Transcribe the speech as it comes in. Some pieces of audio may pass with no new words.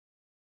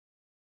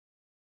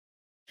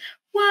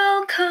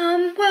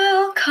Welcome,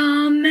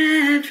 welcome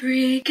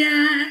every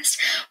guest.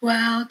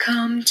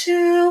 Welcome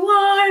to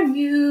our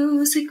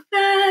music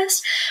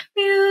fest.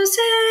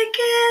 Music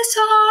is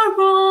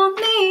our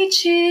only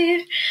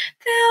cheer,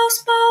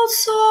 fills both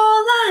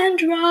soul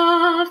and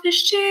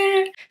ravish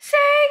cheer.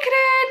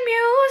 Sacred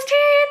muse,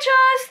 teach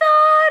us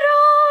the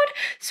road,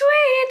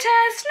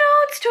 sweetest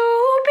notes to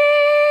be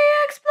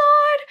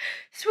explored.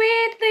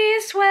 Sweetly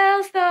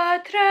swells the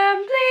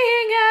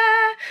trembling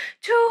air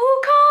to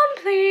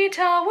complete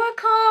our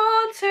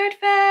concert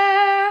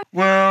fair.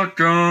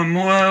 Welcome,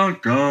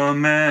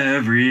 welcome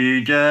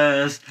every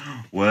guest.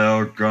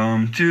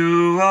 Welcome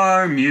to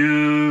our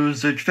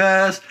music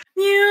fest.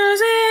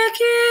 Music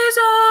is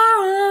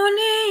our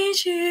only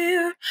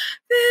cheer,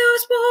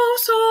 fills both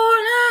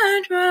soul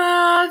and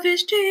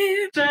ravish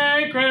cheer.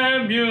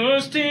 Sacred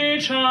muse,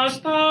 teach us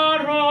the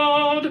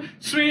road,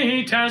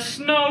 sweetest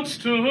notes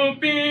to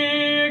be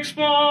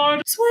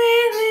explored.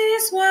 Sweetly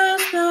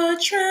swells the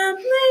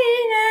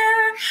trembling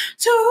air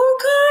to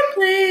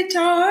complete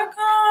our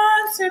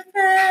concert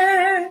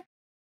fair.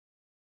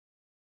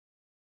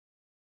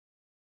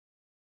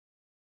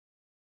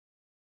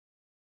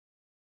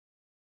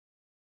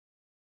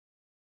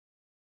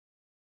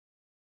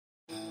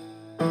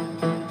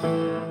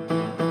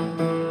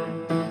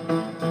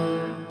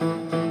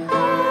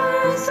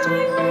 As I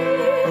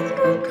breathe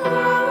good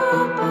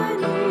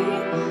company,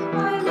 I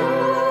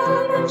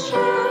love and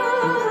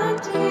shall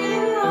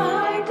until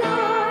I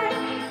die.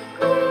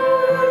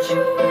 Good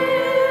you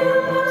will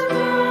but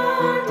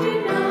not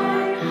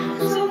deny,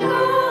 so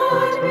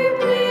God be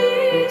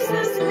pleased,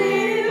 thus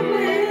live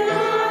will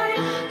I.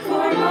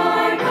 For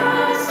my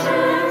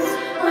pastimes,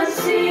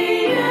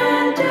 unseen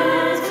and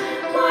dance,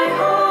 my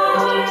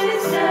heart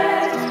is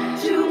set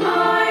to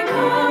my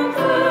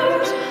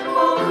comfort.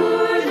 All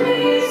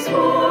goodly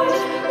sport,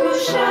 who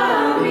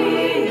shall be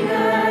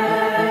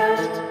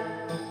left?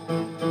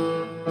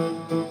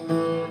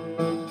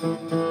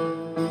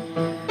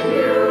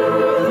 Youth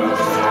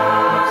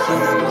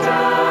and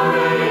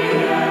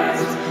dying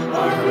ends,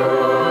 or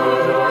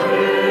good or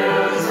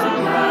ill, some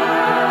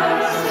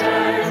past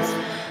tense.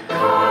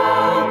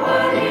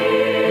 Company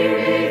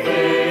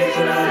befits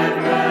at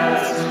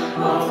best,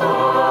 of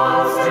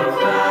thoughts and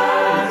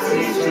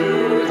fancies to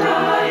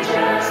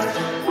digest.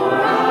 For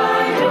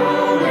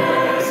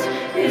idleness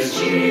is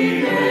chief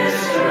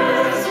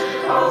mistress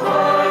of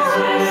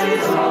vices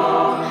is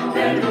all,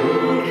 then who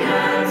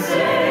can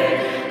say?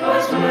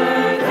 But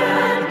mirth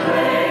and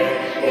play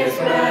is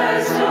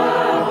best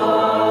of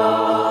all.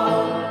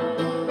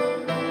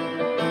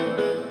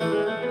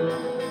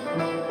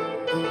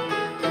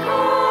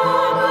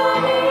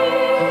 Company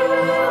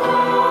with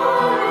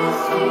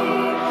honesty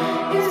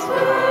is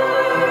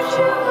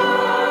virtue,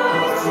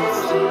 vices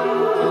to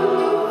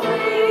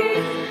flee.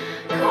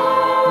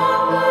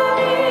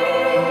 Company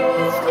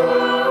is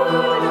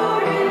good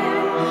or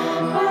ill,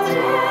 but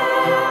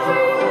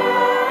every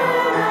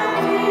man at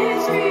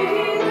his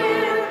free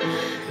will.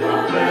 The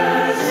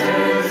best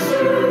is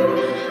true,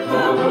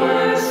 the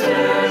worst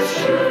is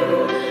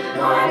true.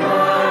 My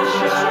mind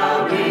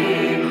shall be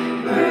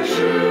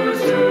virtue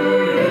to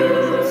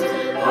use,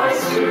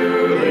 vice to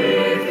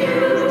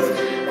refuse,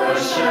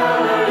 thus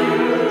shall I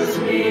use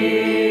me.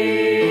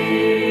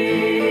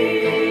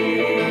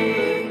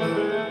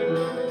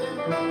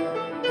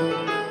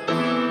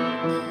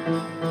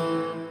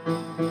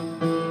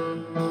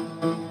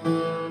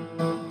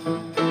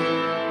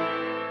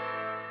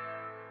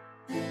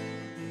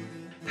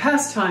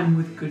 Pastime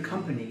with Good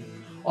Company,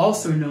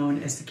 also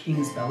known as the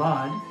King's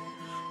Ballade,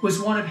 was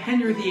one of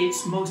Henry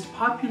VIII's most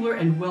popular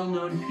and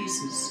well-known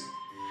pieces.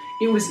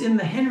 It was in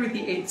the Henry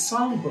VIII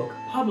songbook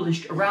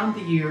published around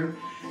the year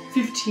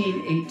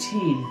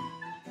 1518.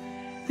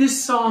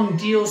 This song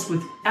deals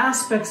with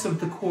aspects of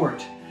the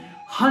court,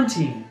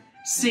 hunting,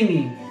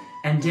 singing,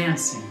 and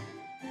dancing.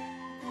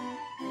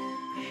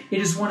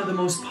 It is one of the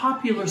most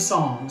popular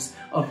songs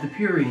of the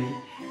period,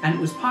 and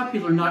it was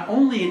popular not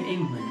only in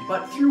England,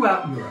 but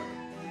throughout Europe.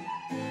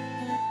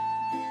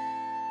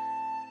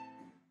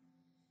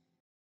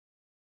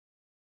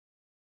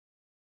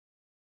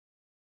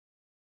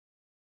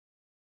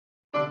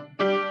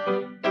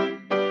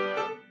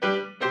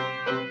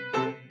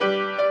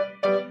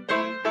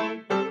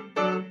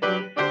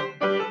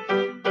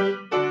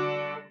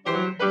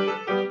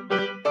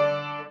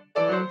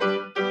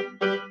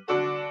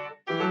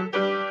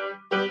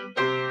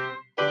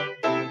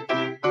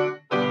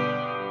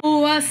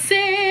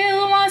 Wassail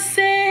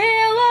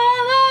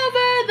all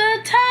over the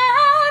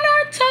town.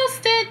 Our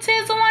toasted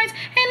 'tis white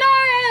and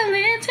our ale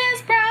it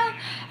is brown.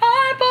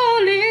 Our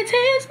bowl it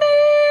is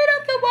made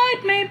of the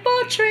white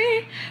maple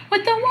tree.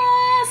 With the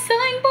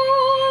wassailing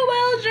bowl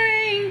we'll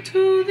drink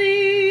to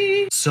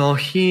thee. So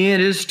here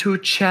is to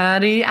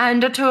Cherry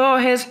and to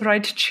his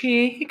right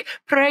cheek.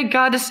 Pray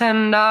God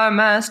send our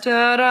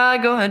master a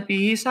good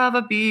piece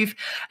of beef,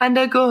 and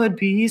a good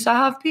piece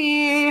of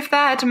beef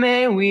that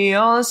may we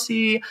all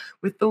see.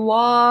 With the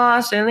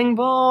wassailing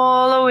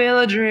bowl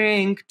we'll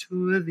drink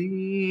to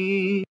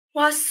thee.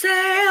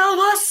 Wassail,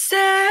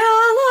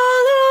 wassail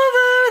all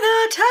over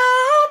the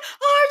town.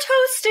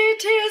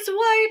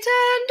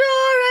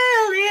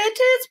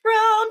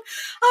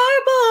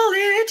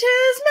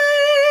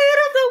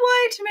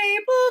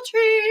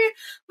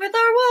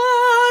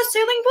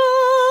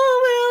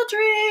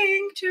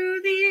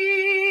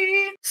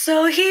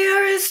 So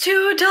here is to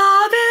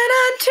Dobbin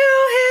and to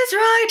his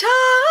right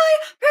eye.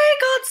 Pray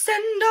God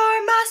send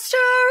our master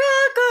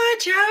a good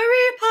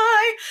cherry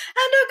pie,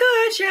 and a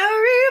good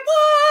cherry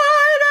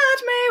pie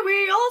that may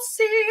we all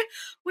see.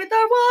 With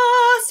our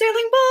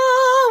wassailing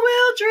bowl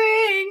we'll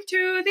drink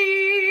to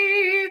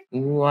thee.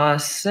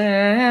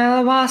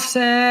 Wassail,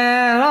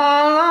 wassail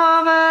all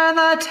over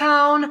the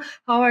town.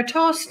 Our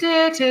toast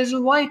it is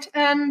white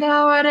and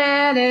our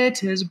ale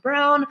it is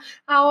brown.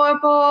 Our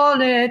bowl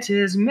it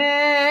is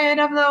made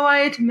of the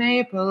white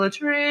maple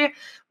tree.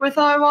 With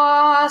our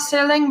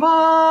wassailing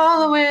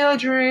bowl we'll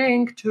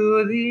drink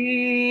to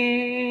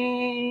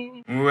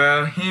thee.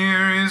 Well,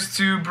 here is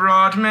to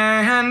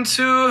Broadmay and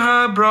to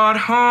her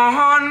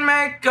Broadhorn.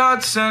 May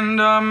God send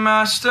our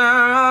master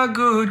a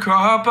good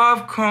crop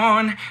of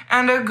corn,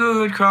 and a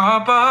good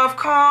crop of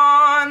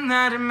corn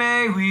that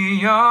may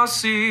we all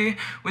see.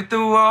 With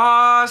the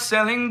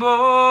wassailing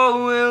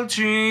bowl we'll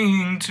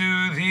drink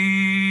to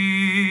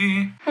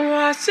thee.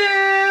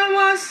 Wassail,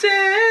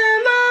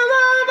 wassail all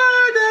over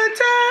the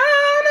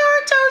town.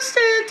 Our toast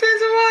it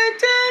is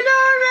white and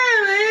our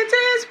ale it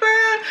is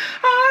brown.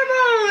 Our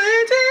bowl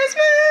it is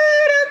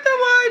made of the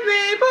white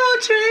maple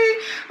tree.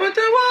 With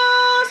the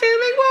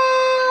wassailing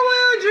bowl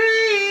we'll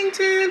drink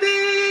to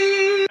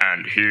thee.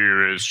 And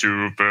here is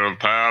to Phil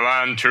Pell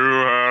and to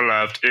her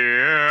left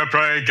ear.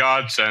 Pray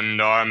God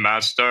send our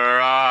master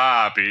a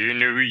happy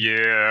new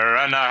year,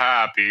 and a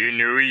happy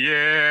new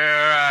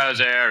year as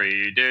ere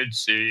he did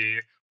see.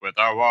 With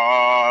our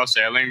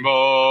wassailing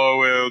bowl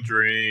we'll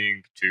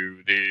drink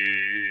to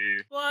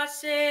thee.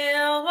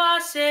 Wassail,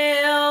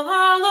 wassail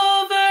all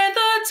over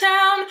the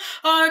town.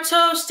 Our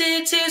toast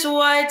it is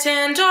white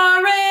and our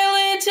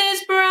ale it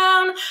is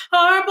brown.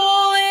 Our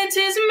bowl it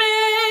is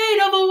made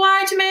of a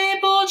white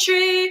maple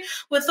tree.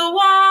 With a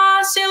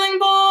wassailing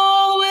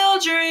bowl we'll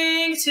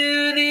drink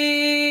to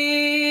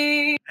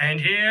thee. And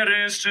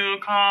here is to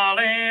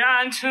Collie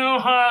and to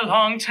her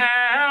long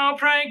tail.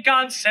 Pray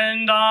God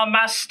send our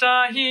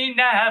master he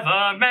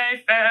never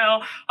may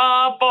fail.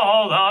 A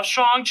bowl of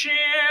strong cheer,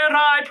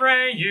 I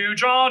pray you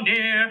draw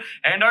near,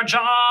 and our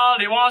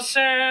jolly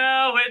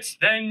wassail, it's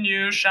then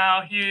you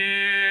shall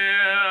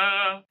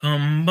hear.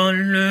 Come,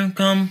 butler,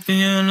 come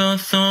fill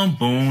us a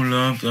bowl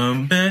of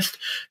the best.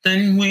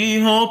 Then we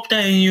hope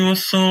that your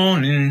soul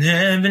in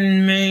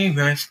heaven may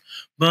rest.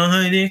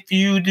 But if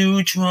you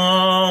do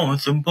draw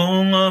us a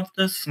bowl of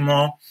the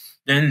small,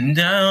 then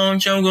down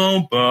shall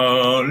go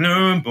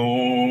butler,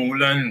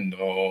 bowl, and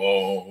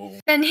all.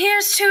 Then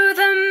here's to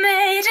the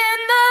maid in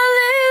the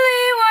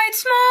lily white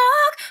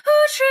smock, who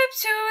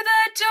tripped to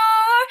the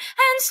door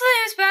and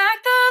slips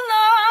back the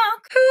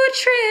lock. Who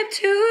tripped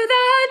to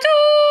the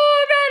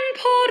door and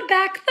pulled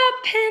back the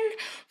pin,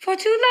 for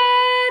to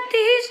let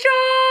these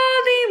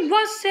jolly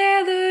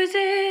wassailers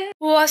in.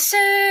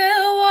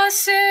 Wassail,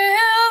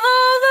 wassail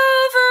all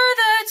over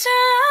the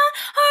town.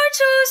 Our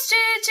toast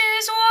it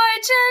is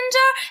white and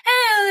our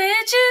ale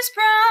it is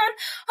brown.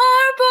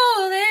 Our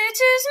bowl it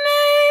is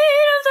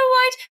made of the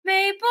white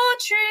maple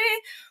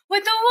tree.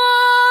 With the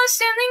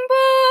wassailing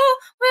bowl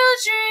we'll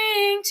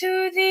drink to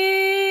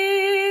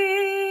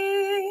thee.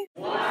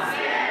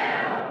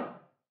 Wassail.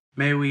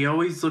 May we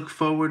always look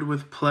forward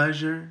with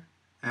pleasure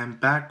and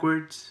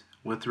backwards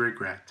with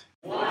regret.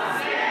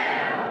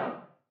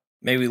 Wassail.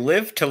 May we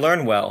live to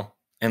learn well,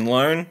 and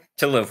learn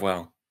to live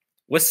well.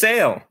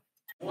 Wassail!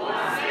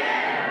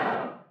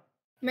 Wassail.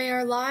 May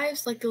our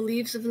lives, like the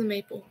leaves of the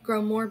maple,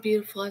 grow more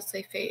beautiful as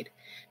they fade.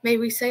 May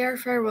we say our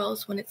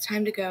farewells when it's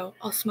time to go,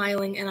 all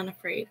smiling and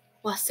unafraid.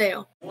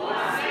 Wassail.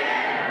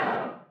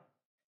 Wassail.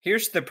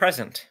 Here's to the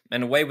present,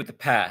 and away with the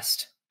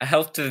past. A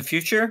health to the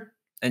future,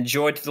 and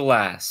joy to the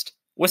last.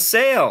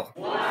 Wassail!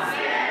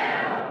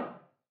 Wassail.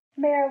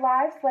 May our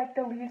lives like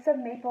the leaves of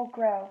maple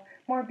grow,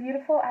 more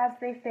beautiful as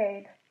they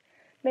fade.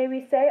 May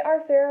we say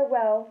our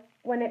farewell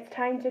when it's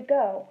time to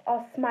go,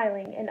 all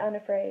smiling and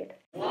unafraid.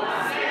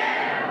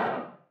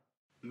 Wassail.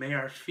 May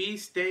our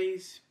feast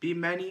days be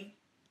many,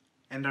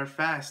 and our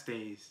fast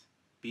days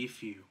be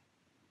few.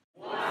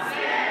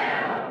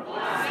 Wassail.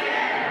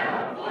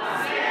 Wassail.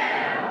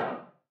 Wassail.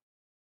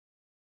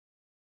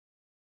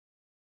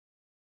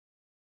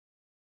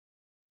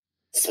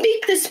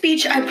 Speak the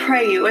speech, I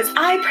pray you, as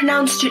I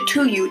pronounced it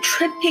to you,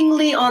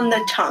 trippingly on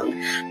the tongue.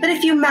 But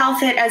if you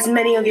mouth it as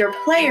many of your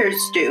players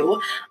do,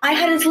 I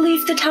had as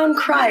lief the town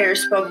crier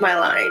spoke my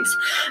lines.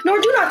 Nor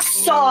do not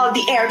saw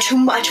the air too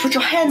much with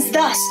your hands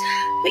thus,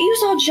 but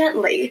use all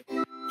gently.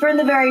 For in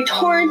the very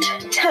torrent,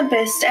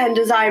 tempest, and,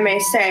 as I may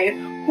say,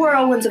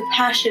 whirlwinds of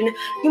passion,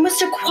 you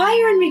must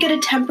acquire and beget a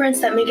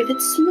temperance that may give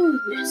it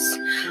smoothness.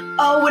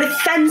 Oh, it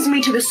offends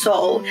me to the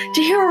soul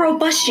to hear a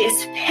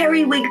robustious,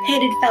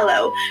 periwig-pated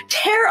fellow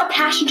tear a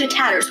passion to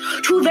tatters,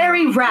 to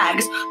very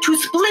rags, to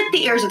split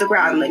the ears of the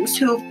groundlings,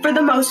 who, for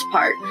the most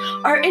part,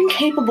 are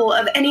incapable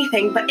of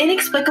anything but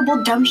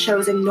inexplicable dumb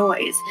shows and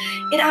noise.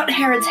 It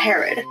out-Herods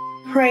Herod.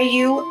 Pray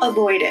you,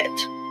 avoid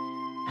it.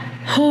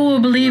 Who will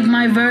believe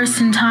my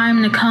verse in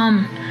time to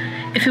come,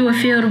 if it were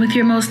filled with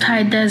your most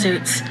high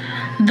deserts?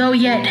 Though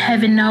yet,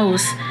 heaven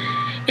knows,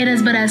 It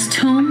is but as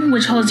tomb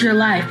which holds your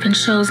life and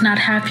shows not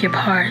half your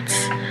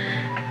parts.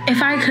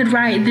 If I could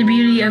write the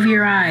beauty of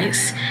your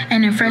eyes,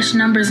 and in fresh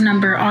numbers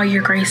number all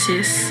your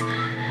graces,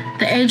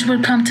 the age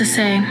would come to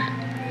say,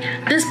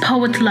 this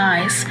poet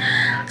lies,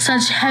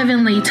 such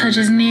heavenly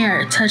touches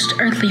ne'er touched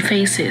earthly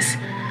faces.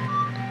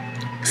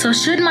 So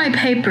should my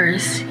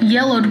papers,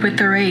 yellowed with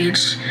the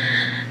rage,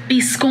 be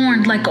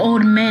scorned like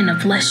old men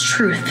of less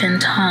truth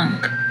and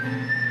tongue,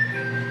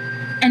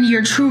 and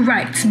your true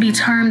rights be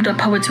termed a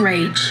poet's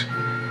rage,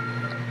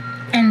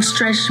 and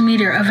stretched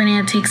meter of an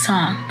antique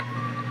song.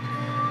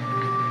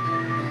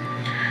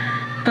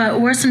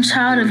 But were some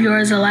child of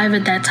yours alive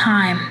at that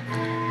time,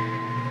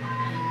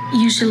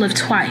 you should live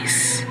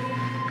twice,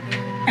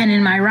 and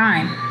in my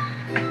rhyme.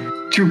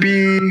 To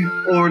be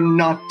or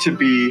not to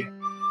be,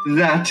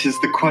 that is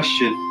the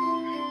question.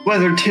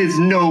 Whether 'tis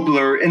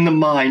nobler in the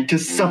mind to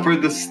suffer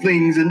the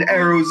slings and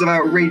arrows of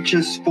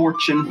outrageous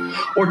fortune,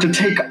 or to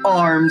take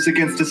arms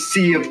against a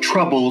sea of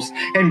troubles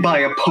and by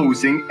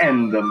opposing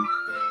end them.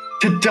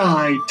 To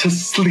die, to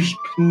sleep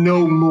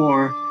no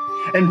more,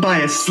 and by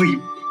a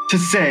sleep to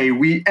say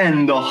we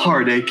end the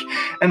heartache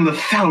and the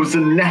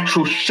thousand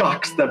natural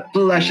shocks that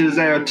flesh is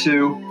heir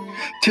to.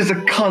 'Tis a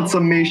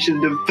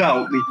consummation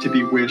devoutly to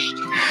be wished.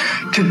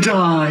 To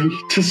die,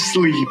 to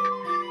sleep,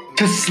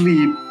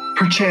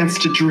 perchance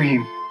to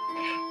dream.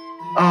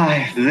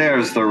 Aye,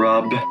 there's the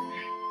rub.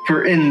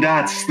 For in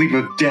that sleep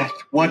of death,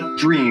 what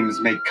dreams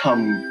may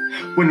come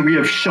when we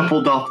have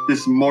shuffled off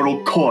this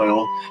mortal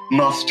coil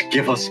must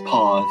give us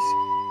pause.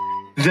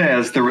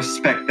 There's the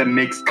respect that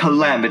makes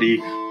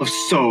calamity of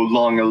so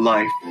long a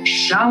life.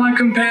 Shall I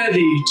compare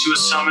thee to a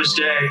summer's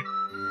day?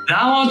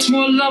 Thou art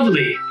more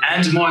lovely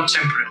and more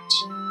temperate.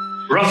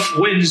 Rough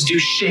winds do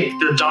shake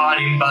the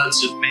darting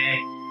buds of May,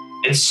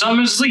 and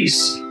summer's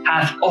lease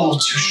hath all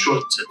too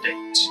short a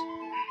date.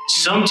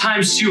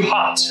 Sometimes too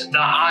hot the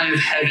eye of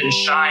heaven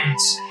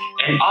shines,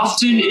 and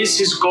often is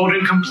his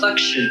golden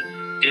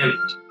complexion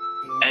dimmed,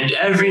 and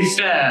every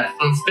fair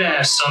from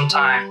fair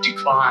sometime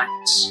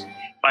declines,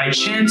 by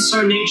chance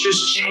or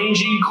nature's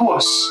changing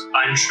course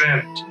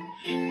untrimmed.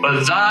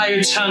 But thy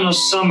eternal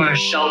summer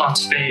shall not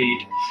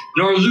fade,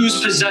 nor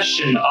lose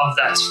possession of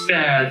that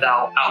fair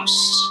thou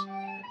oust.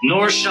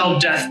 Nor shall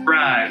death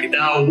brag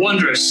thou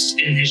wanderest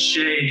in his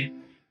shade,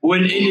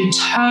 when in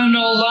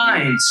eternal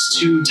lines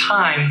to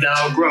time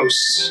thou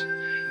growst.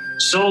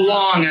 So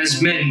long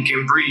as men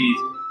can breathe,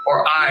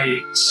 or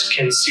eyes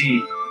can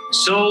see,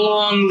 so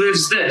long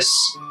lives this,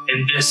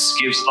 and this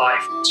gives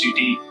life to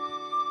thee.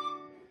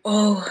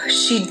 Oh,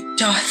 she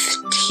doth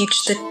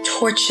teach the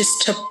torches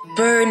to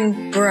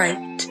burn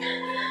bright.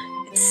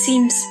 It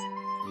seems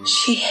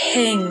she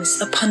hangs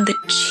upon the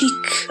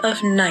cheek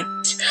of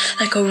night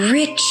like a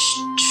rich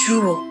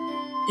jewel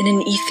in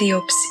an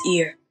Ethiop's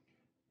ear.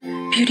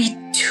 Beauty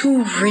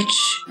too rich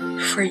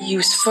for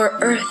use, for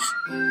earth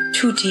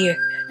too dear.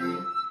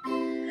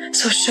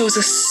 So shows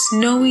a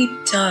snowy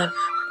dove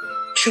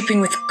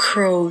trooping with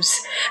crows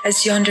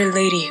as yonder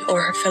lady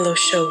o'er her fellow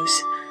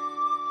shows.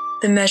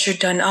 The measure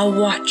done, I'll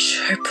watch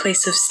her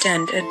place of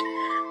stand, and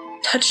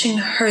touching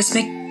hers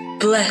make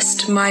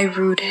blessed my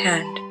rude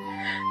hand.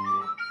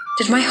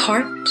 Did my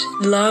heart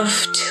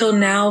love till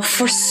now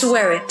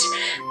forswear it,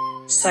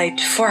 sight,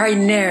 for I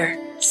ne'er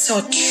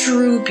saw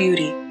true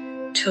beauty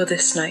till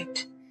this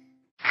night.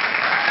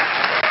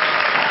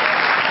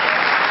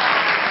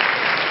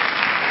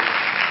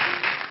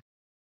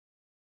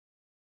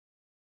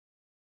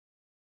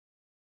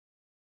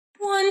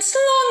 Once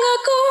long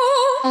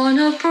ago, on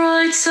a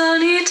bright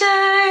sunny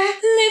day,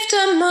 lived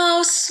a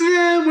mouse.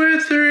 There were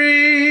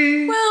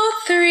three. Well,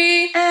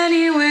 three.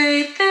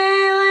 Anyway,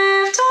 they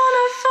lived on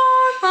a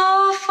farm.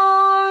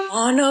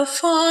 On a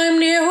farm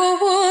near a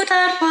wood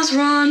that was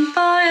run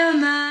by a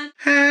man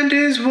And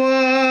his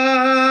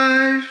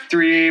wife.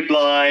 3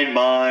 blind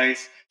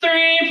mice.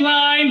 3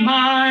 blind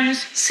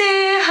mice.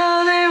 See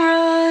how they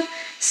run,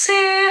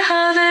 see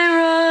how they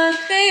run.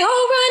 They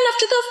all ran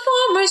after the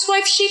farmer's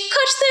wife. She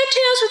cuts their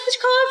tails with a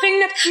carving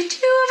knife. Did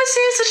you ever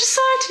see such a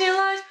sight in your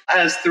life?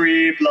 As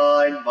 3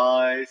 blind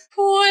mice.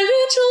 Poor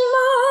little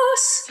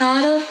mouse.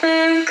 Not a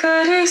thing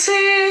could he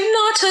see.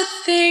 Not a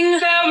thing.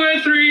 There were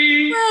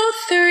 3. Well,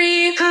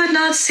 3 could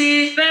not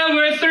see. There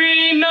were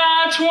 3,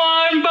 not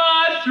 1,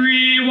 but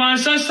 3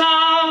 was a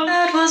song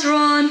That was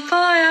run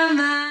by a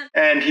man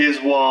And his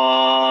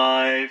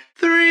wife.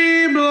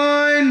 3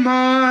 blind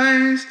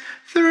mice.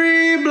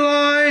 3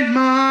 blind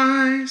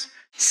mice.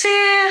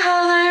 See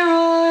how they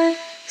run,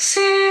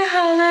 see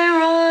how they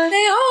run.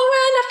 They all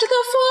ran after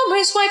the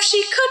farmer's wife.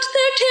 She cut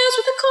their tails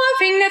with a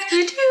carving knife.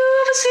 Did you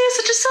ever see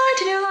such a sight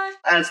in your life?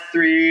 As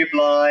 3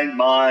 blind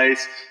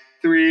mice.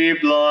 3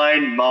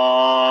 blind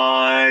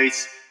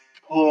mice.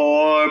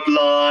 Poor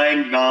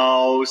blind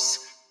mouse.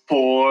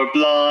 Poor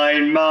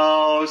blind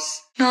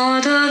mouse.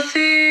 Not a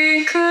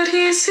thing could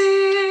he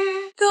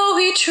see, though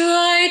he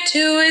tried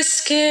to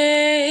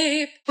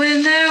escape.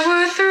 When there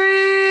were 3,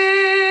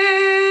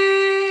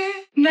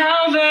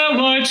 Now there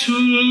were 2.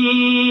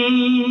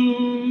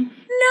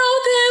 now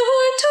there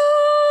were 2.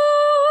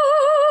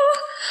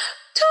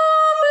 2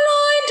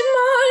 blind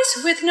mice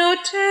with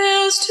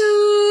tales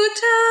to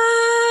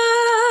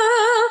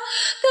tell,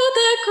 though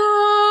they're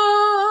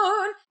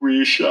gone.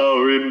 We shall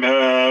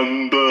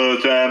remember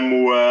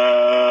them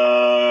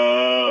well.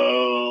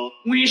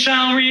 We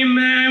shall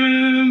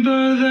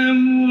remember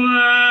them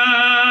well.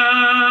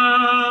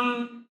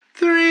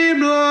 Three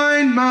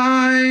blind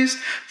mice,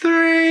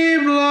 three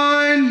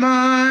blind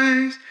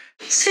mice.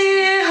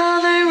 See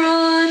how they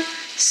run,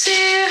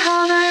 see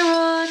how they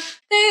run.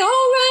 They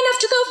all ran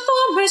after the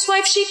farmer's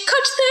wife. She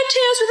cut their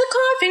tails with a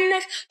carving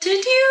knife.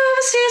 Did you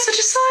ever see such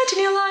a sight in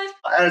your life?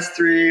 As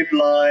three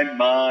blind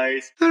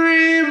mice.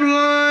 Three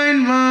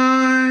blind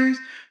mice.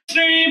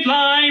 Three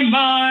blind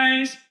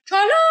mice.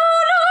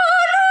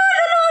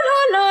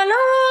 Tra-la-la-la-la-la-la-la.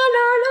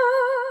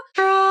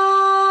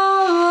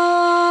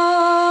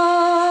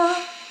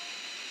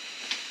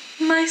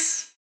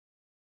 Mice.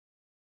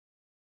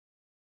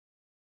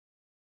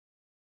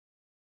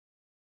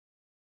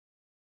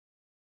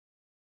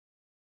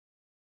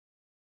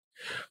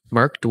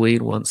 Mark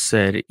Twain once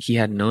said he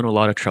had known a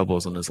lot of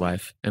troubles in his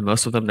life, and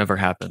most of them never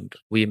happened.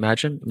 We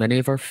imagine many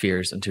of our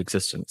fears into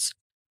existence.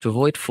 To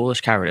avoid foolish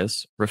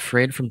cowardice,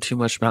 refrain from too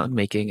much mountain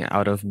making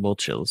out of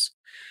molechills.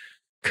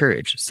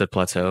 Courage, said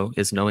Plato,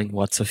 is knowing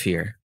what's a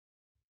fear.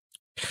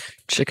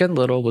 Chicken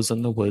Little was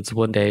in the woods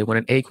one day when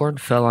an acorn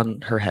fell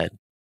on her head.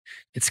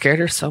 It scared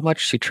her so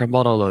much she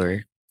trembled all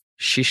over.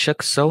 She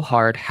shook so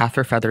hard half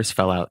her feathers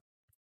fell out.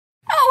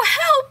 Oh,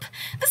 help!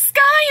 The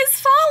sky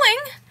is falling!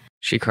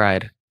 She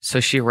cried. So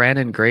she ran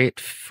in great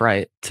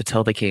fright to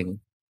tell the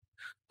king.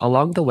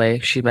 Along the way,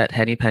 she met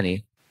Henny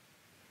Penny.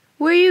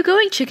 Where are you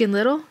going, Chicken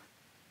Little?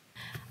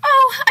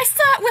 Oh, I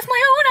saw it with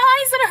my own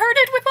eyes and heard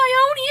it with my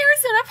own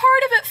ears, and a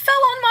part of it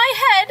fell on my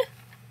head.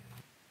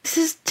 This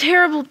is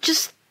terrible,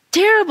 just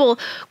terrible.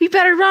 We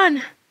better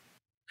run.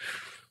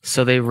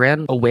 So they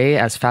ran away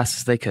as fast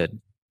as they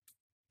could.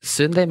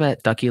 Soon they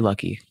met Ducky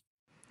Lucky.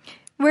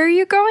 Where are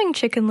you going,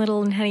 Chicken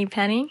Little and Henny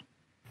Penny?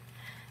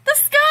 The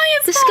sky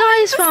is falling! The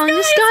sky is falling!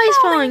 The sky is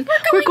falling!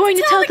 We're going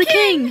to tell the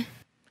king!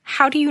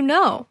 How do you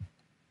know?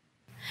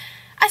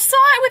 I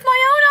saw it with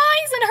my own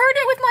eyes and heard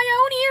it with my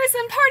own ears,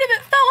 and part of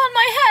it fell on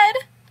my head.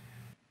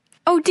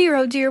 Oh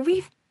dear,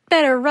 we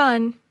better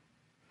run.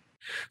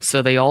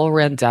 So they all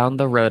ran down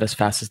the road as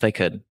fast as they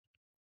could.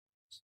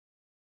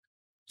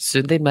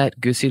 Soon they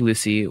met Goosey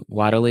Lucy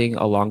waddling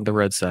along the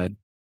roadside.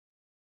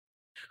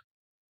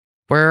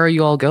 Where are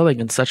you all going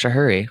in such a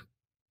hurry?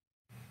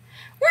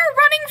 We're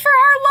running for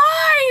our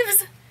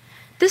lives!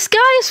 The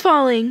sky is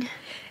falling!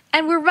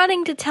 And we're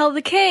running to tell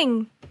the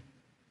king.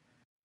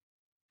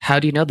 How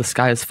do you know the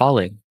sky is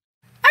falling?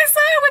 I saw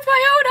it with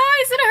my own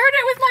eyes and heard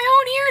it with my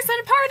own ears,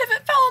 and part of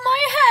it fell on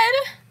my head.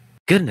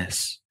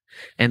 Goodness!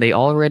 And they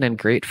all ran in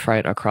great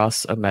fright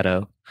across a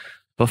meadow.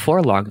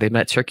 Before long, they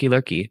met Turkey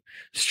Lurkey,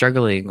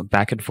 struggling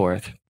back and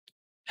forth.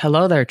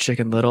 Hello there,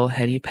 Chicken Little,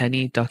 Henny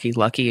Penny, Ducky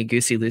Lucky, and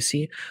Goosey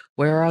Lucy.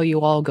 Where are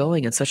you all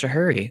going in such a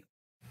hurry?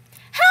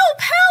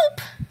 Help! Help!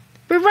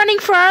 We're running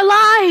for our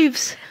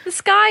lives! The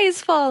sky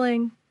is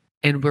falling.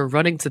 And we're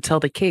running to tell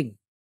the king.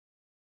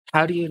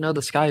 How do you know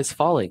the sky is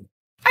falling?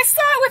 I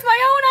saw it with my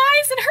own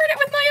eyes and heard it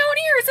with my own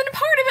ears, and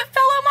part of it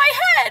fell on my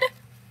head.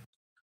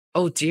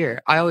 Oh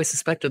dear, I always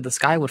suspected the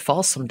sky would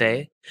fall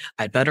someday.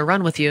 I'd better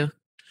run with you.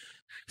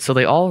 So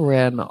they all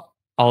ran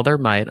all their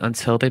might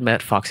until they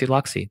met Foxy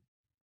Loxy.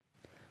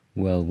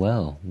 Well,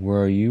 well,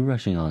 where are you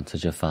rushing on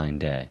such a fine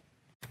day?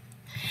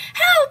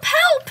 Help!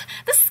 Help!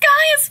 The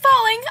sky is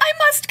falling! I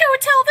must go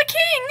tell the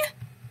king!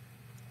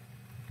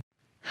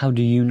 How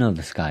do you know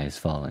the sky is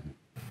falling?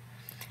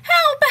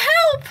 Help!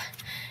 Help!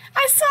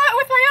 I saw it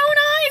with my own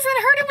eyes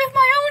and heard it with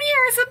my own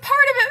ears, and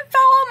part of it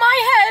fell on my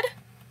head.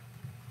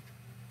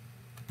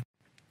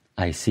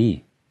 I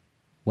see.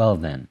 Well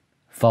then,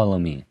 follow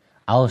me.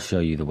 I'll show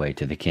you the way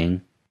to the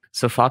king.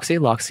 So Foxy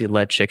Loxy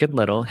led Chicken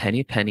Little,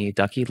 Henny Penny,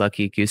 Ducky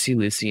Lucky, Goosey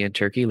Lucy, and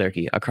Turkey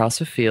Lurkey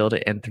across a field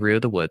and through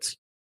the woods.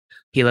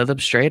 He led them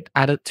straight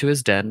to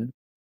his den,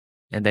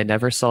 and they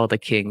never saw the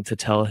king to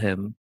tell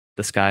him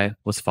the sky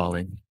was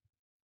falling.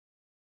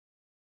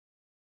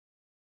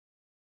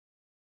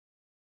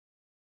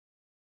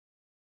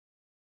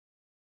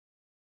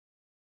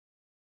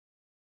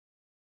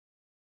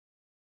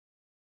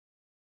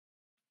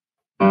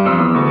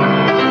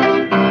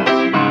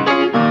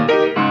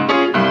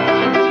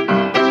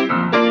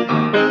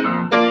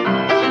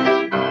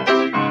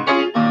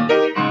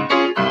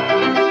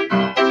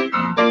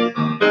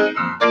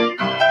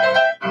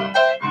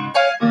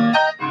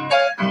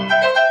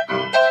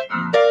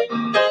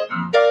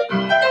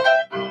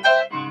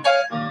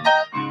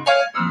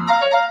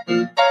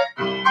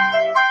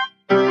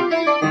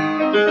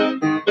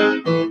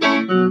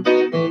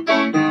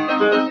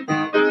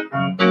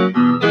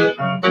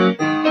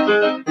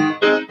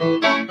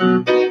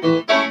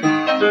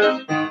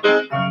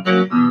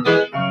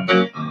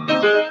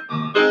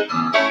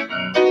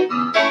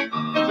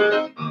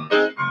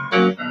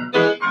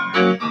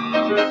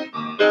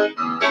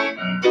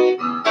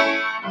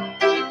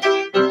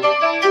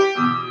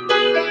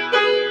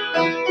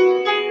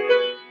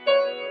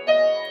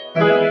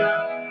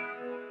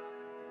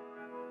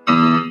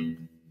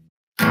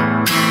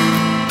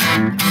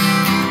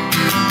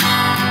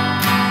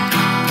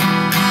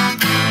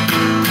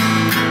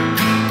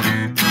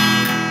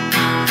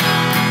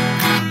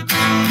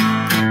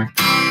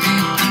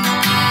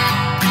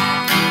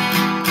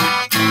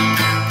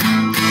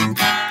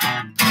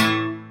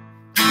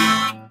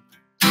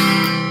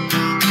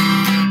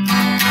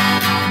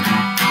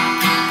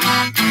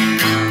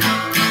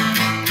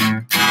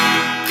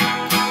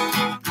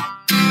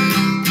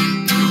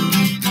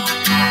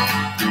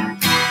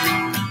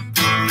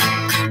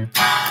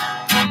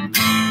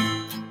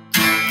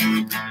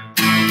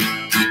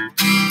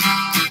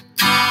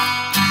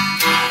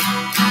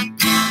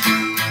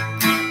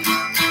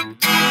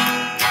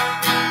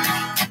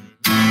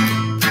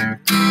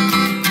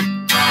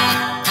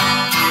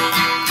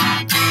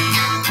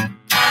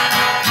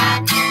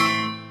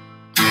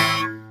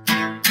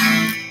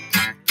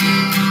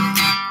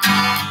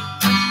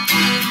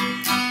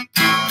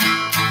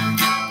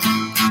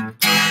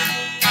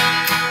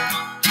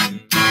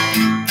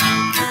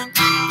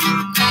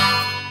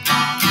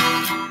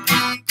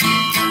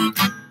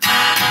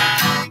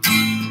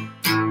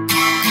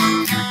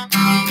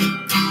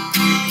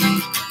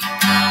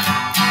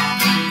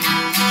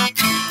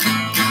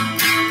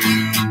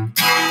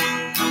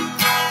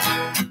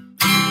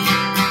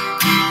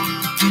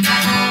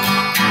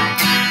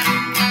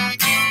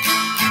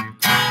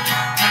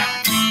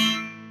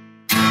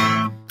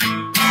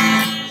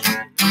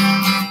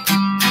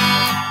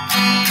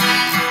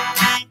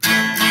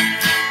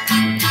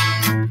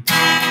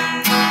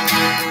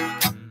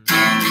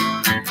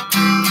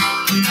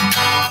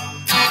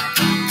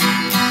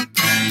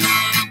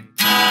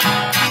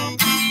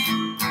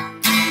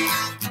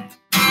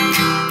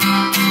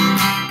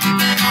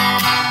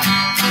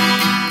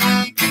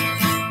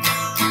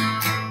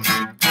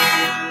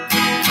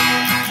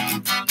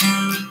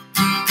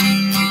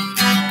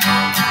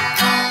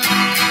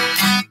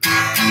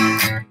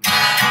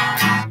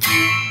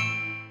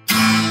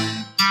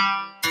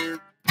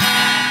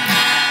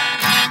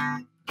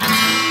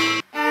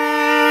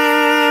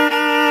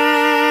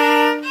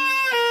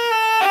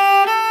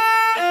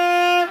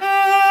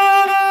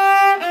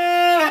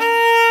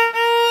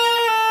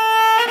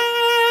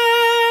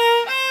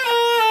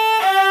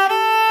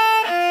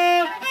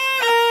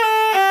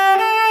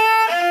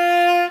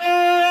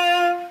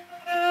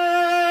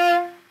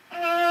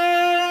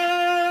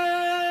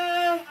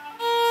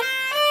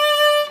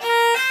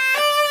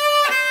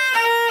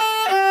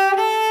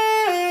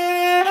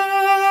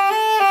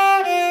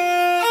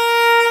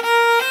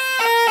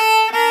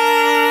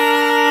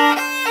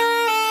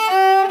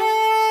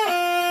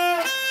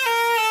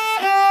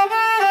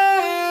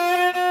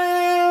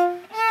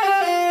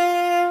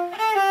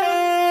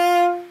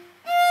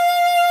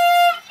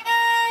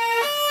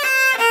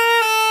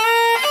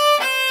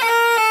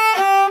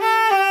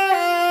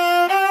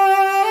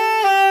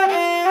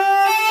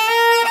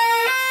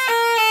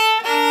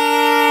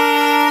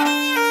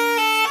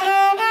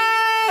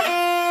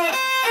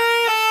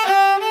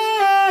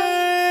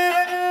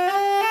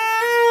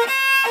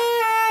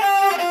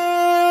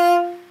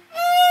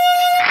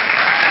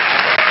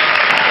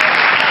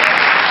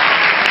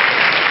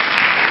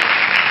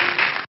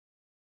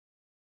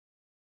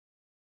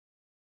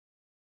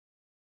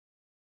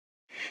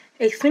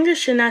 A singer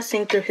should not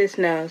sing through his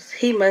nose.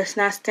 He must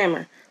not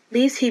stammer,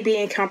 lest he be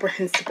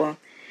incomprehensible.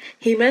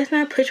 He must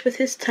not push with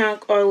his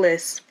tongue or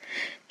lisp,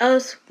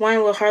 else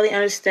one will hardly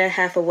understand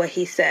half of what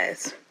he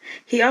says.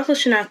 He also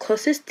should not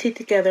close his teeth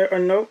together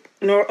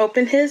nor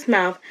open his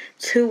mouth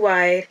too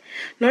wide,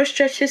 nor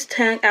stretch his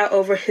tongue out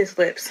over his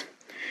lips,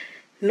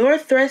 nor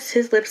thrust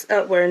his lips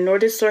upward, nor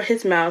distort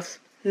his mouth,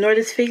 nor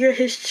disfigure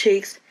his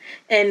cheeks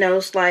and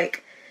nose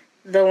like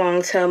the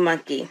long-tailed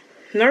monkey,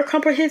 nor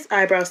crumple his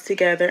eyebrows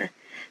together,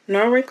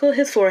 nor wrinkle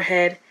his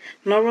forehead,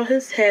 nor roll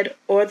his head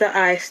or the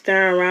eyes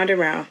stirring round and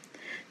round,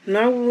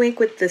 nor wink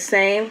with the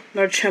same,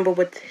 nor tremble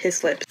with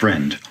his lips.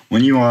 Friend,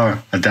 when you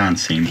are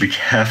dancing, be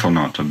careful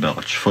not to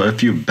belch, for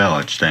if you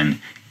belch,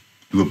 then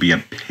you will be a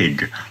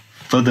pig.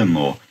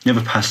 Furthermore,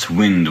 never pass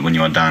wind when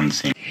you are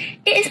dancing.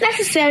 It is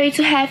necessary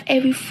to have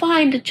a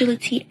refined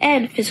agility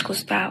and physical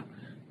style.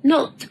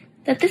 Note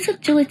that this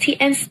agility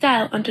and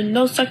style under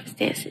no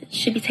circumstances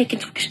should be taken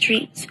to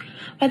extremes.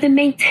 Rather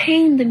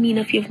maintain the mean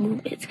of your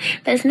movements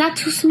that is not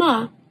too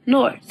small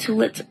nor too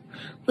little.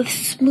 With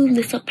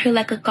smoothness appear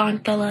like a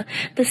gondola,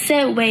 the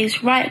said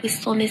waves ride with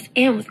slowness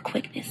and with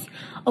quickness.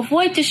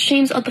 Avoid the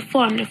streams of the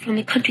foreigner from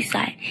the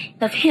countryside,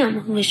 and of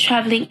him who is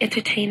traveling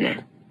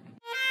entertainer.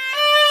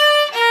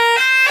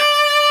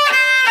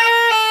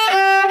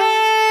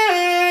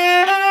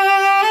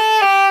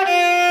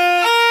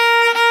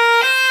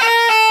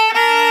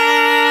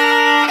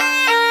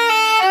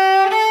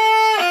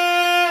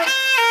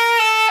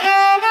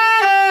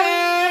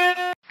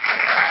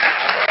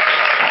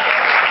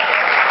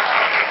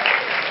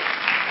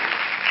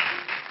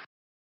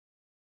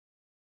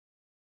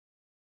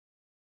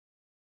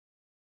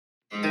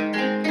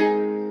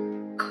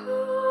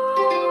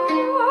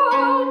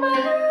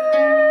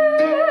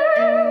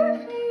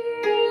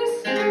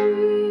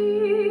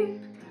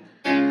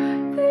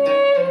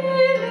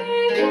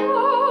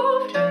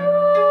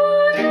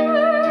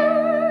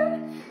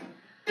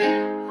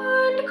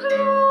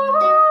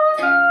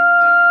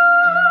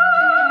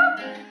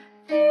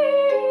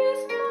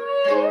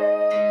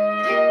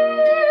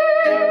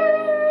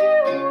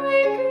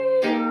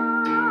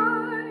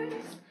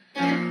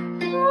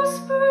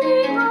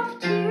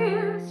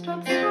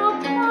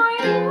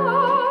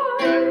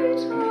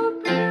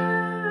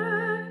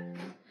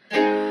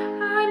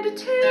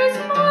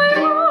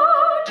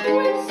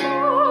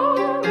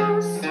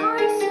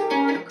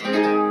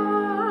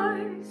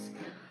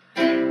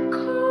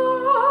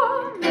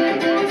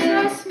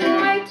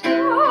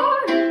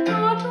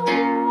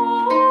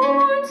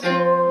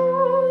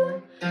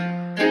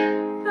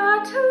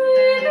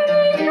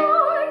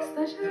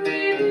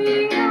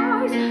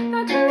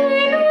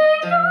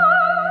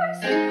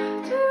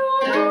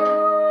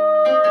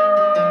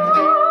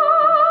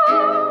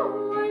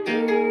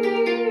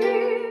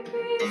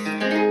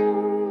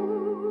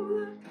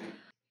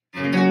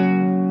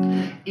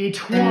 It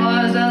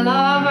was a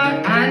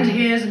lover and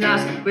his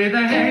lass, with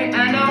a hey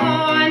and a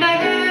ho and a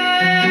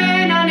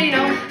hey, nanny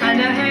no,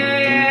 and a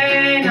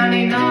hey,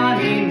 nanny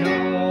nanny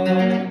no.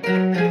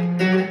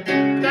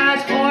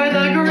 That o'er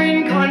the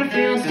green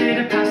cornfields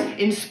did pass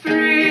in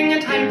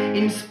springtime,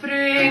 in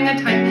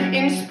springtime,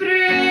 in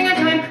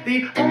springtime,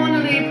 the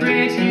only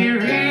pretty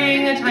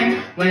ring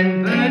time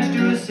when birds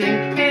do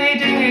sing, hey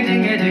ding a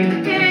ding a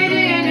ding, hey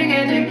ding a ding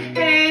a ding,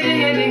 hey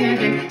ding a ding a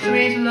ding.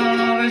 Sweet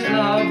lovers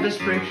love the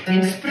spring,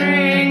 in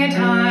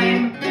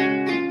springtime,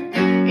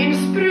 in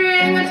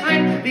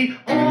springtime, the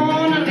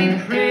only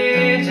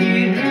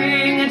pretty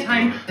ring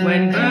time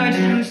when birds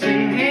do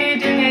sing, hey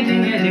ding a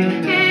ding a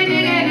ding, hey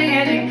ding a ding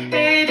a ding,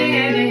 hey ding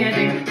a ding a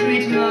ding.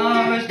 Sweet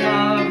lovers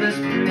love the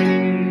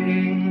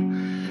spring.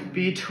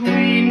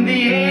 Between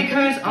the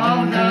acres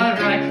of the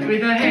rye,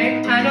 with a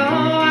hey and a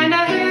ho and a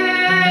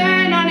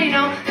hey, nanny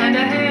no, and a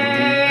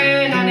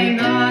hey, nanny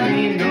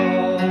nanny no.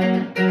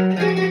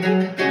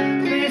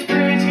 These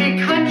pretty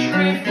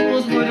country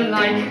fools would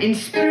lie in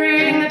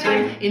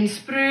springtime, in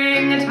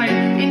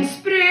springtime, in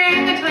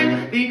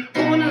springtime, the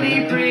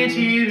only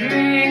pretty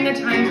ring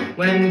time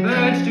when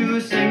birds do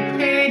sing,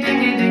 hey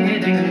ding a ding a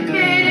ding,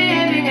 hey ding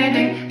a ding a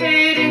ding,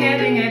 hey ding a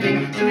ding a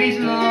ding. Sweet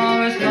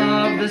lovers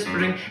love the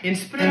spring, in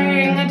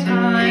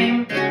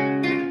springtime,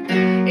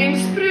 in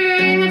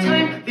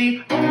springtime,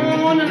 the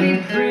only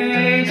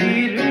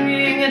pretty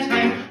ring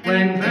time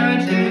when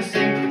birds do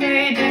sing,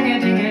 hey ding a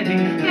ding a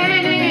ding,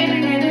 hey ding a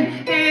ding a ding,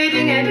 hey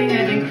ding a ding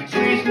a ding.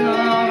 Sweet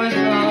lovers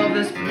love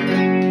the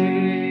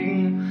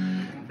spring.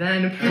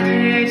 Then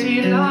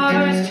pretty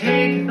lovers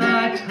take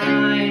the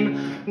time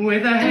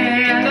with a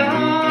hey and a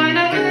ho and a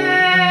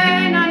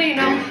hey, nanny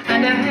no,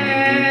 and a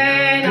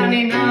hey,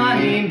 nanny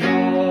nanny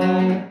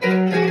no.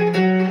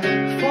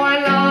 For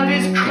love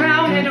is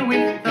crowned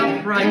with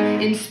the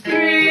pride in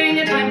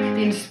springtime,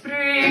 in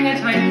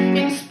springtime,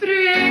 in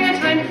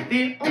springtime,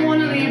 the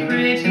only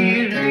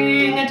pretty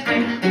ring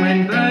time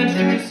when birds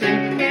do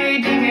sing, hey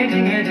ding a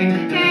ding a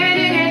ding, hey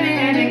ding a ding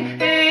a ding,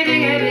 hey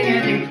ding a ding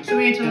a ding.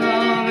 Sweet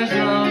lovers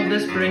love the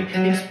spring,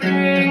 in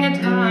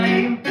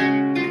springtime,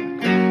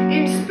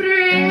 in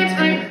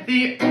springtime,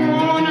 the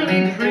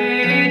only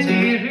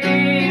pretty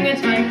ring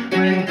time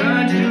when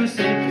birds do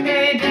sing,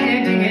 hey ding a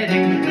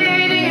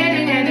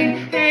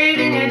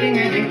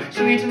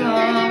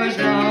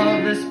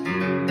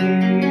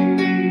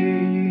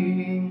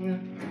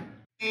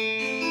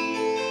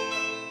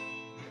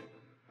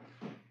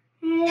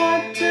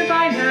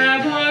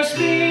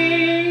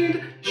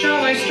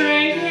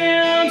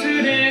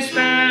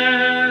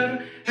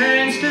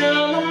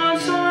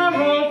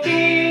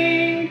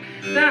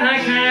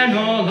and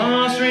all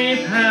loss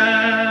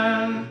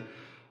repair.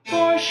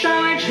 Or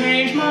shall I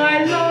change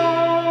my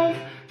love,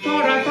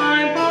 for I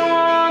find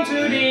bound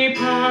to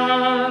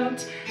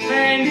depart,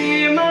 and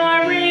in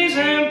my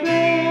reason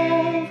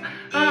prove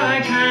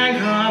I can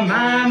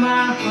command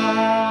my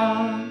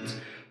heart.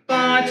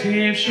 But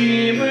if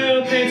she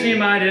will pity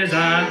my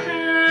desire,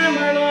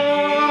 my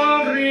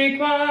love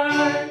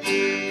required,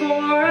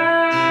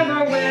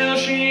 forever will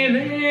she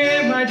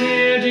live, my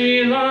dear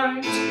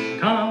delight.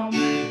 Come,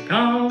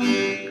 come,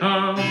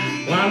 come,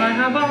 while I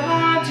have a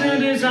heart to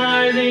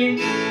desire thee.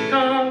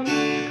 Come,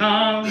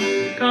 come,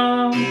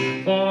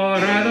 come, for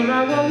either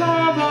I will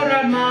love or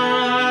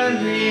admire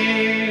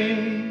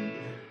thee.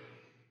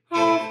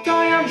 Oft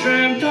I have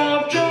dreamt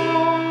of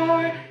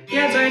joy,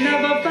 yet I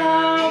never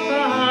felt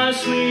the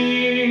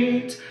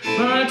sweet.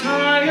 But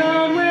I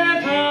am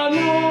with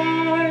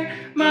alloy,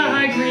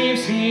 my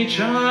griefs each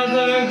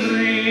other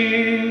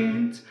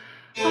greet.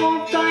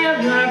 Oft I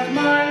have left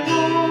my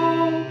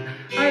hope,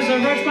 as I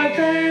rush my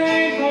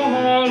fate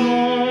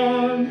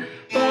forlorn.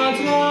 But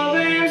love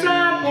is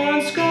at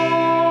one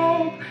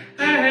scope,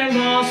 and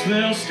loss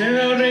will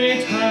still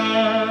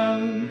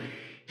return.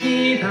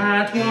 He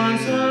that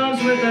once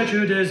loves with a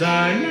true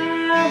desire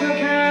never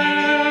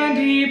can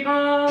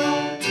depart,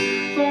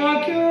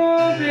 for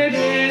Cupid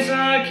is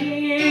a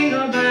king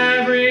of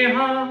every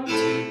heart.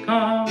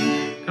 Come,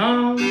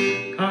 come,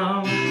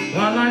 come,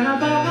 while I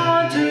have a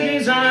heart to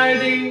desire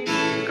thee.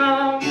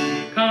 Come,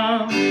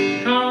 come,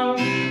 come,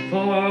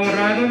 for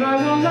either I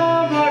will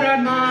love or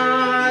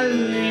admire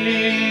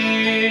thee.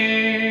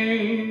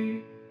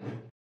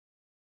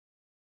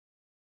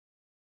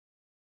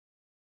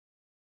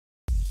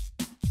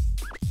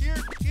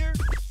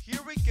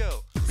 Here we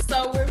go.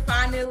 So we're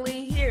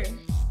finally here,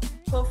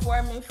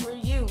 performing for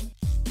you.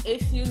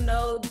 If you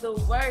know the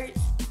words,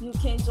 you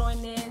can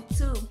join in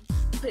too.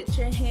 Put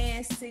your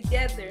hands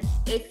together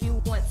if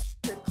you want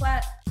to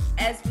clap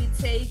as we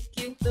take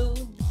you through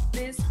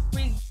this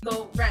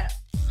regal rap.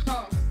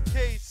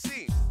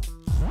 KC,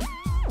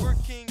 we're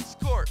King's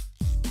Court.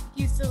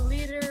 He's the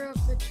leader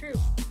of the troop.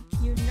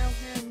 You know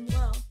him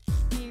well.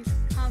 He's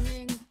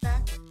coming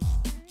back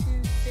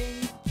to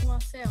sing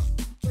wassail.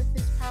 With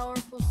his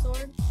powerful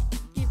sword,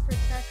 he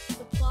protects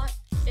the plot.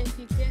 If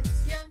he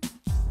gets ya,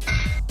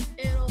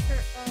 it'll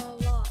hurt a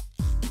lot.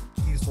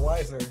 He's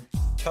wiser,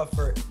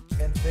 tougher,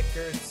 and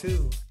thicker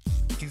too.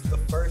 He's the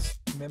first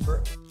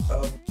member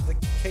of the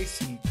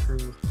Casey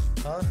crew,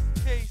 huh?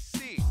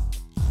 KC,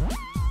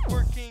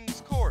 we're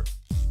King's Court.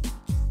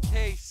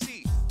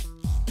 KC,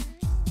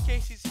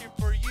 Casey's here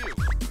for you.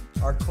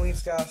 Our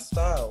queen's got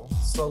style,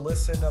 so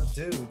listen up,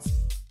 dudes.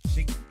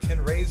 She can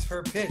raise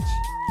her pitch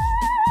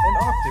an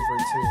octave or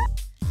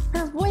two.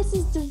 Her voice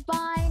is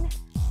divine,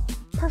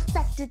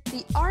 perfected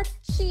the art.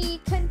 She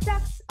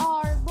conducts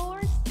our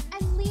lords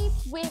and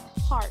leads with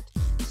heart.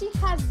 She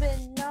has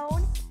been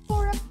known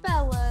for a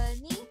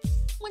felony.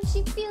 When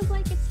she feels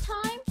like it's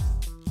time,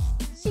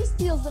 she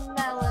steals a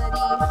melody,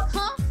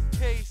 huh?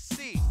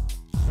 KC,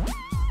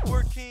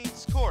 we're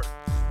King's Court.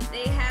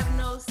 They have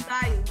no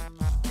style,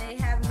 they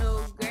have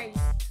no grace.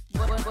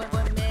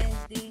 But man,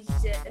 these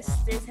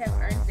jesters have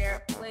earned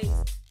their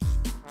place.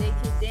 They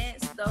can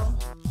dance though,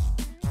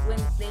 when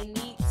they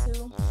need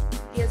to.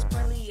 Gives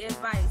friendly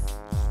advice,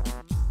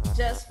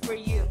 just for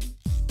you.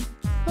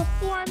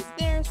 Performs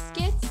their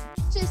skits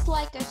just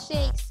like a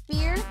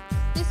Shakespeare.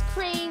 This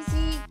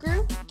crazy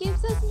group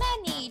gives us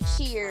many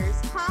cheers,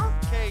 huh?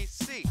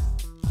 KC,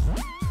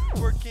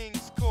 we're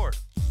King's Court.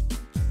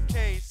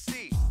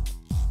 KC,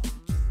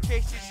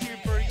 Casey's here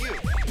for you.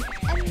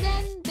 And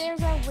then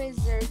there's our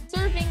wizard,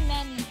 serving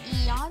many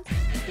eons.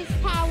 His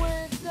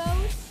power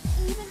goes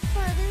even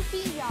further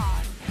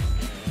beyond.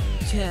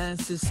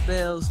 Chants his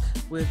spells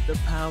with the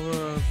power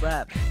of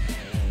rap.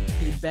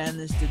 He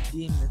banished the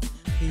demons.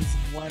 He's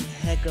one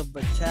heck of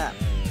a chap.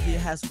 He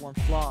has one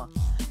flaw,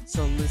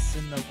 so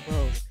listen up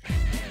close.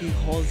 He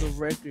holds a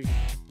record,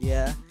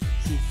 yeah.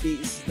 He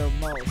feats the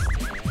most.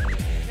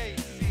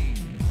 KC,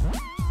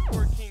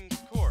 we're King's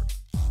Court.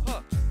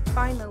 Huh.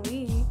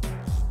 Finally,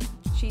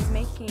 she's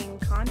making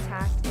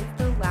contact with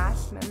the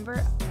last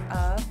member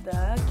of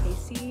the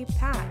Casey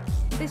pack.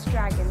 This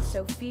dragon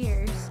so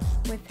fierce,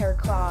 with her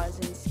claws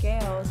and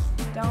scales.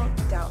 Don't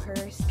doubt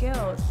her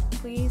skills,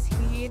 please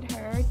heed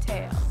her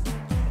tales.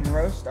 Can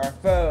roast our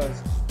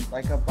foes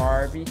like a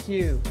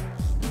barbecue.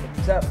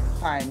 Cooks up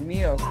fine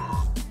meals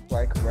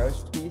like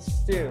roast beef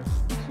stew.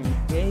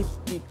 She may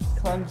be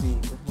clumsy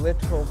with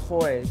literal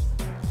poise,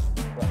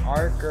 but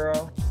our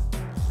girl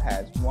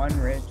has one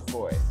rich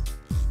voice.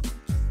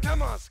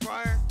 Come on,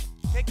 Squire,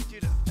 take it to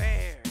the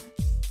fair.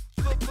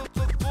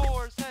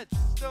 Boar's head,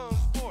 stone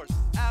force,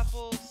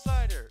 apple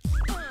cider.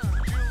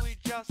 Julie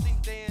jousting,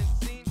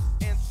 dancing,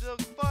 and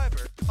silk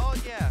fiber. Oh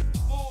yeah,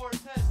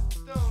 boar's head,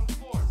 stone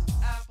force,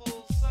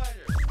 apple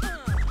cider.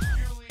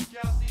 Julie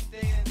jousting,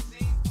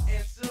 dancing,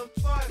 and silk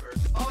fiber.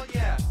 Oh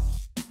yeah.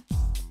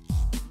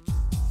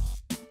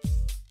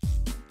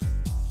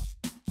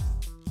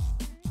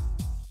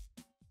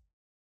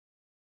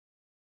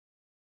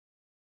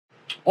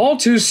 All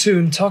Too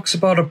Soon talks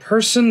about a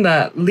person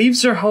that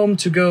leaves their home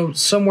to go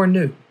somewhere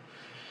new.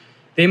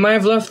 They might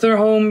have left their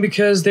home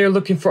because they're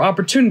looking for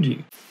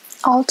opportunity.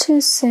 All Too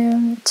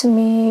Soon to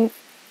me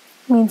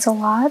means a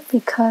lot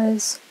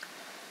because,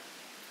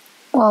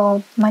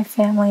 well, my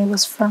family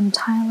was from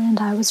Thailand,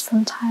 I was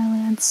from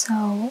Thailand,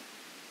 so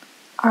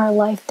our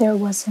life there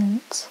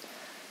wasn't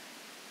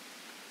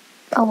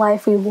a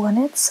life we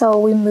wanted, so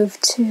we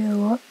moved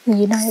to the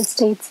United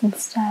States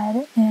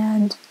instead,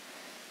 and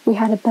we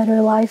had a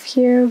better life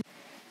here.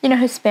 You know,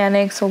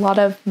 Hispanics, a lot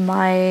of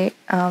my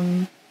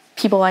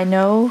people I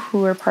know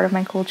who are part of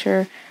my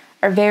culture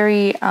are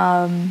very,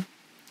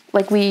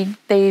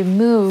 they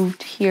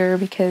moved here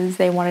because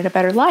they wanted a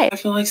better life. I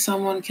feel like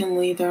someone can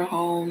leave their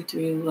home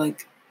through,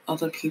 like,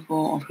 other people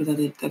or people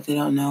that they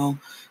don't know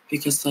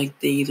because, like,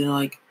 they either,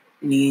 like,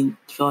 feel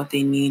like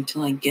they need to,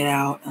 like, get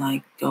out and,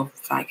 like, go,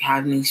 like,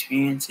 have new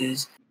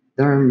experiences.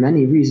 There are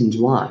many reasons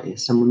why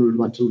someone would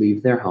want to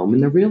leave their home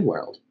in the real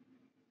world.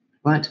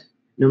 But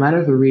no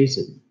matter the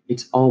reason,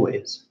 it's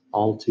always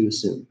all too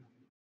soon.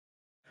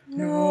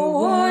 No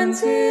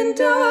one's in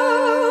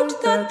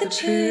doubt that the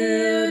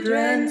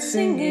children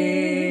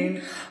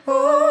singing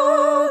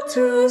all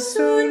too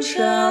soon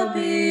shall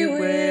be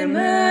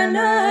women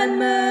and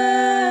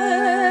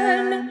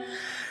men,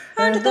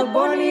 and the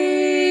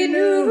bonny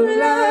new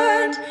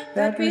land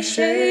that we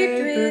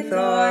shaped with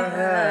our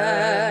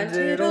hand,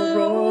 it'll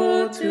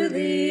roll to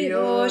the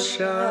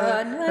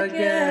ocean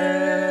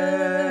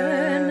again.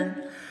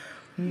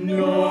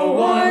 No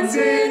one's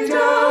in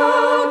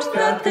doubt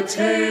that the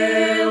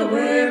tale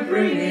we're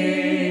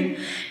bringing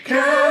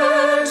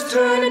can't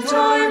turn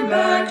time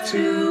back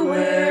to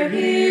where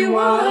he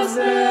was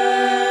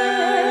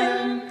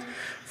then.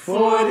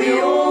 For the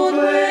old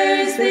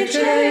ways they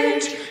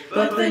change,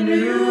 but the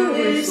new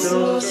is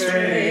so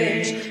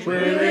strange.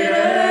 Will it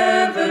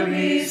ever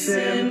be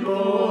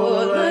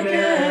simple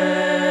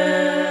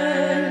again?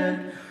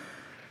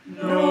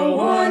 No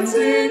one's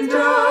in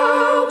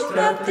doubt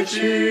that the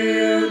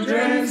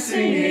children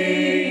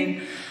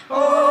singing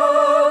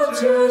all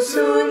too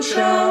soon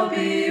shall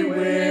be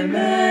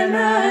women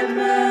and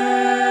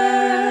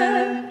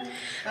men,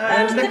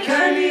 and the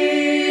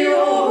canny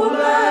old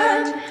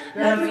land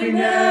that we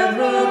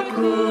never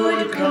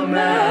could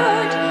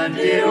command,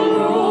 it'll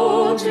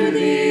roll to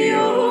the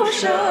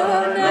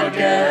ocean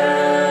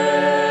again.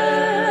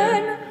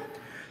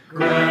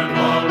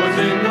 Grandpa was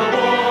in the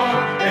war,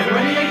 and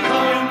when he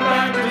came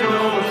back to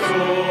Nova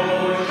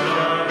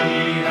Scotia, he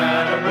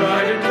had a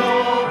bride and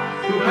tall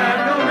who had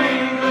no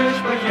English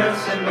but yes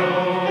and no.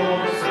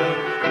 So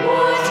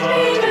what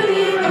made her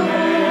leave her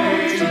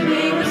home to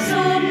be with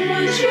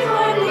someone she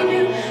hardly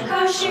knew?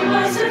 How she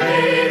must have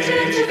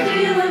hated to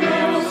feel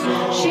alone.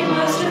 She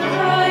must have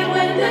cried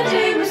when the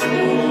day was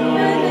through,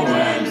 when the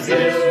day was through.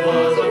 This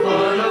was a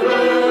part of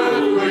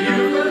earth where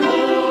you could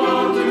hold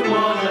on to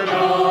one another.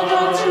 Hold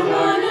on to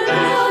one another.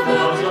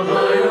 Was a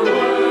lighter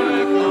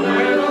world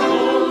where the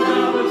whole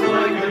town was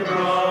like a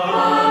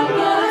bride.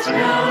 But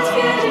now it's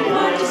getting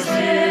hard to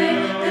stay.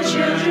 The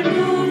children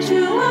moved to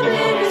a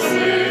bigger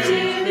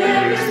city.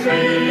 There is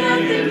really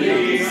nothing you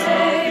can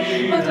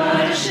say. But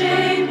what a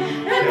shame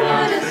and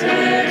what a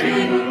sad we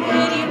were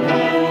pretty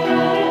bold.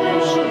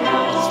 She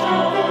had to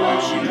stop the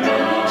motion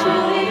down to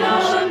the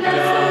ocean.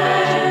 That's the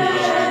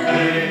legend.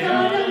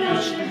 Not an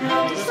ocean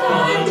had to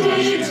find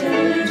it to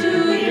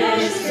the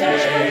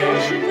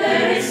ocean.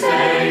 They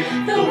say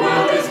the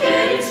world is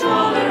getting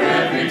smaller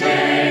every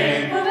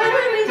day. But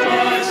every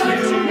day it's hard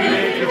to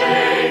make it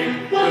pay.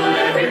 Well,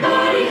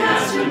 everybody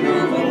has to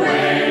move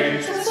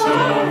away. So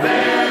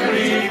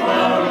very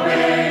far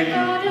away.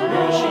 Not an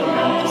ocean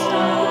had to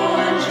stop the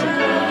motion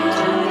down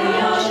to the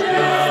ocean.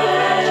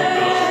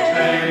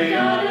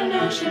 Not an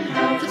ocean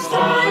had to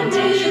find it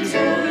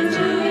to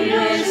the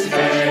ocean.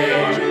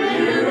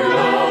 You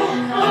know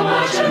how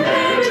much of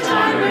every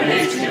time we're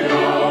able to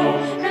go.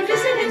 And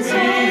visiting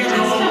souls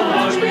just how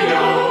much we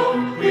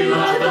owe. We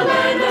love the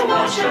land that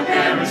watched our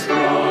parents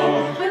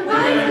grow. When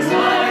life is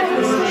life,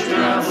 we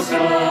travel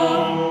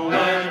slow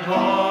and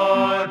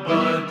hard,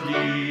 but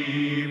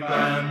deep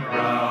and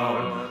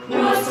proud.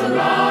 Was the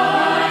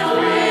life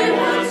we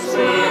once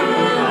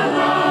were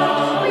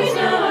allowed. We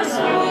know our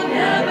soul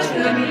never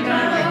could be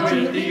bound.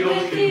 With the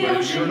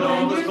ocean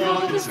on the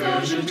clock,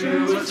 excursion to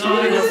a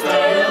time of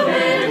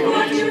settlement.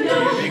 What you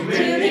know,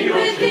 dealing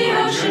with the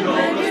ocean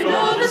when you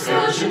know the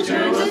Scotian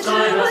turns a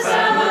time of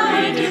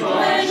family.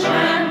 When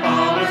Grandpa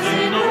was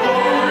in the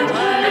war,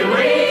 and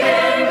we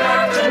came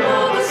back to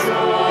Nova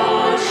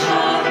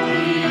Scotia, we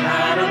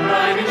had a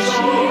bride and she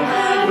who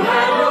had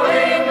no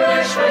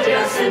English but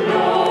yes and no.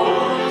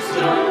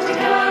 Stone to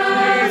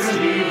guys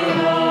leave her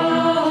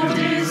home.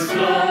 Jesus,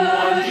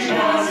 someone she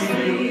asked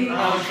me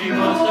how she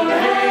must have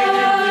hated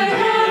to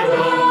hear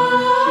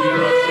home. She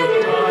must have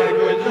cried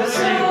when the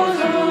day was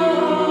through.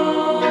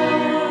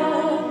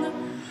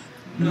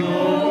 No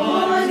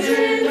one's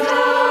in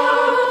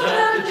doubt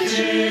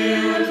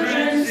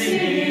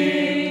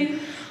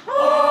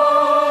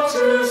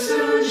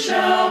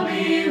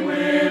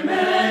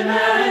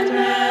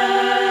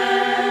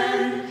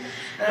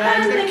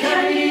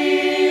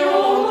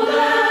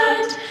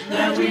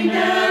we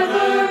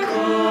never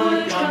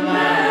could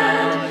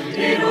command,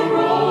 it'll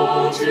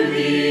roll to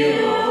the